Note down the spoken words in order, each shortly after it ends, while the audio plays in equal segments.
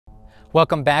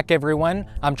Welcome back, everyone.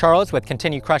 I'm Charles with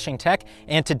Continue Crushing Tech,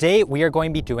 and today we are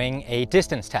going to be doing a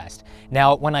distance test.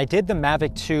 Now, when I did the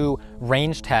Mavic 2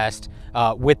 range test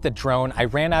with the drone, I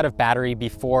ran out of battery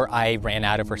before I ran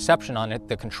out of reception on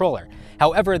the controller.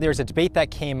 However, there's a debate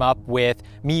that came up with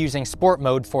me using sport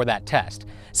mode for that test.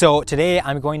 So today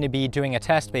I'm going to be doing a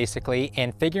test basically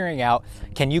and figuring out,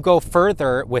 can you go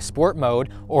further with sport mode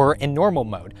or in normal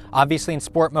mode? Obviously in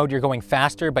sport mode you're going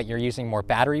faster, but you're using more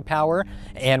battery power,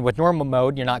 and with normal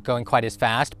mode you're not going quite as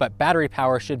fast, but battery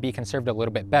power should be conserved a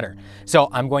little bit better. So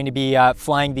I'm going to be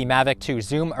flying the Mavic 2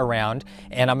 Zoom around,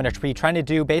 and I'm going to be trying to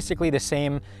do basically the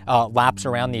same laps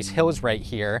around these hills right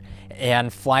here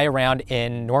and fly around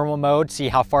in normal mode, see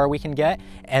how far we can get,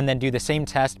 and then do the same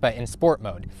test but in sport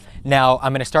mode. Now,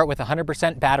 I'm going to start with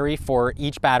 100% battery for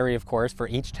each battery, of course, for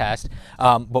each test.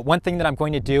 But one thing that I'm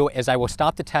going to do is I will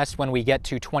stop the test when we get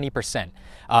to 20%.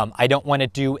 I don't want to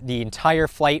do the entire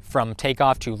flight from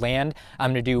takeoff to land.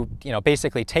 I'm going to do,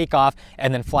 basically takeoff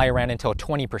and then fly around until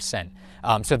 20%.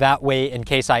 So that way, in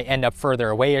case I end up further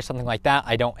away or something like that,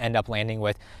 I don't end up landing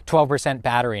with 12%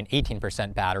 battery and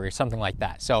 18% battery or something like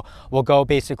that. So we'll go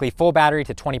basically full battery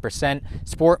to 20%,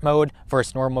 sport mode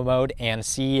versus normal mode, and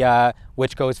see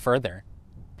which goes further.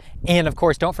 And of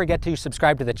course, don't forget to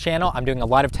subscribe to the channel. I'm doing a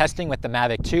lot of testing with the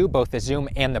Mavic 2, both the Zoom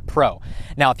and the Pro.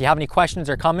 Now, if you have any questions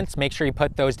or comments, make sure you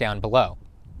put those down below.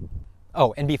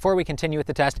 Oh, and before we continue with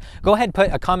the test, go ahead and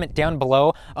put a comment down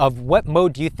below of what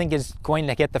mode do you think is going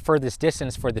to get the furthest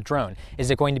distance for the drone. Is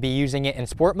it going to be using it in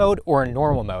sport mode or in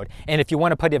normal mode? And if you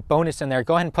want to put a bonus in there,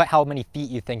 go ahead and put how many feet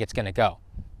you think it's going to go.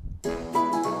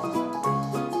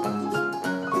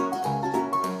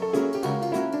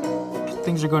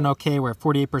 Things are going okay. We're at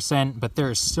 48%, but there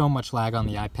is so much lag on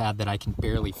the iPad that I can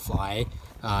barely fly.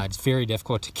 It's very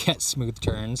difficult to get smooth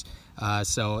turns,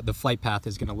 so the flight path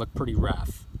is going to look pretty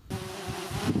rough.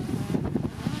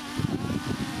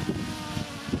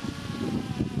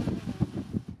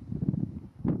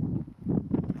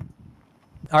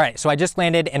 All right, so I just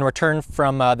landed and returned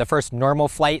from the first normal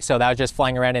flight. So that was just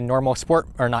flying around in normal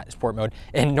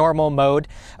in normal mode.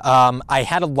 I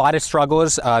had a lot of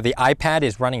struggles. The iPad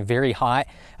is running very hot.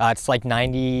 It's like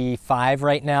 95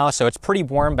 right now, so it's pretty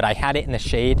warm, but I had it in the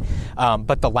shade.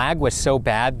 But the lag was so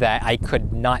bad that I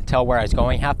could not tell where I was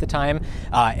going half the time.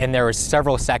 And there was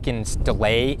several seconds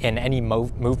delay in any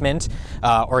movement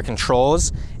or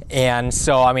controls. And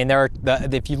so, I mean,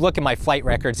 if you look at my flight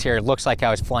records here, it looks like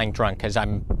I was flying drunk because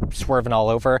I'm swerving all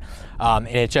over. And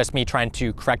it's just me trying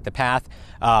to correct the path.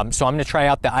 So I'm going to try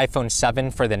out the iPhone 7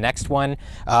 for the next one.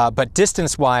 But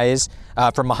distance-wise,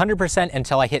 from 100%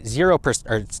 until I hit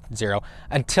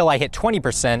until I hit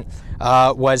 20%,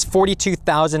 was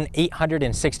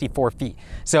 42,864 feet.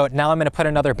 So now I'm going to put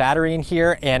another battery in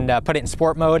here and put it in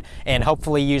sport mode and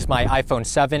hopefully use my iPhone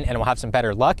 7 and we'll have some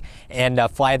better luck and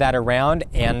fly that around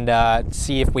and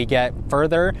see if we get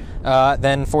further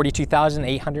than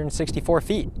 42,864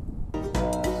 feet.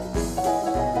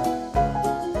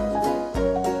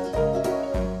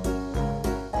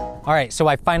 All right, so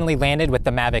I finally landed with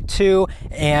the Mavic 2,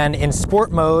 and in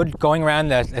sport mode, going around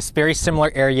this very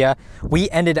similar area, we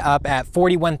ended up at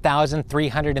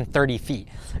 41,330 feet.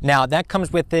 Now that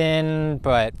comes within,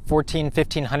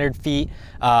 1,500 feet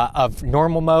of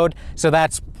normal mode, so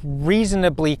that's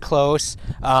reasonably close,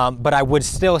 but I would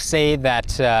still say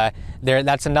that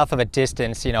that's enough of a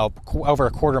distance, over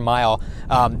a quarter mile,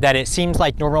 that it seems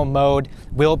like normal mode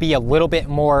will be a little bit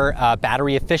more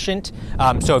battery efficient.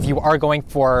 So if you are going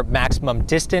for maximum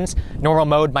distance, normal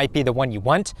mode might be the one you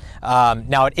want.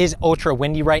 Now it is ultra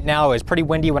windy right now. It was pretty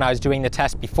windy when I was doing the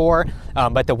test before,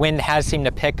 but the wind has seemed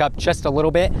to pick up just a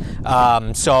little bit.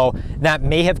 So that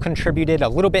may have contributed a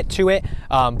little bit to it.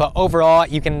 But overall,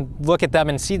 you can look at them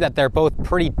and see that they're both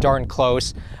pretty darn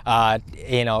close,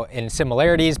 in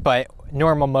similarities, but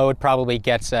normal mode probably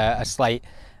gets a slight,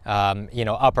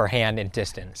 upper hand in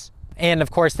distance. And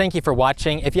of course, thank you for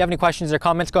watching. If you have any questions or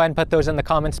comments, go ahead and put those in the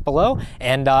comments below,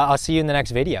 and I'll see you in the next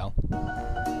video.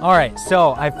 All right,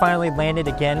 so I finally landed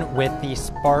again with the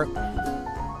Spark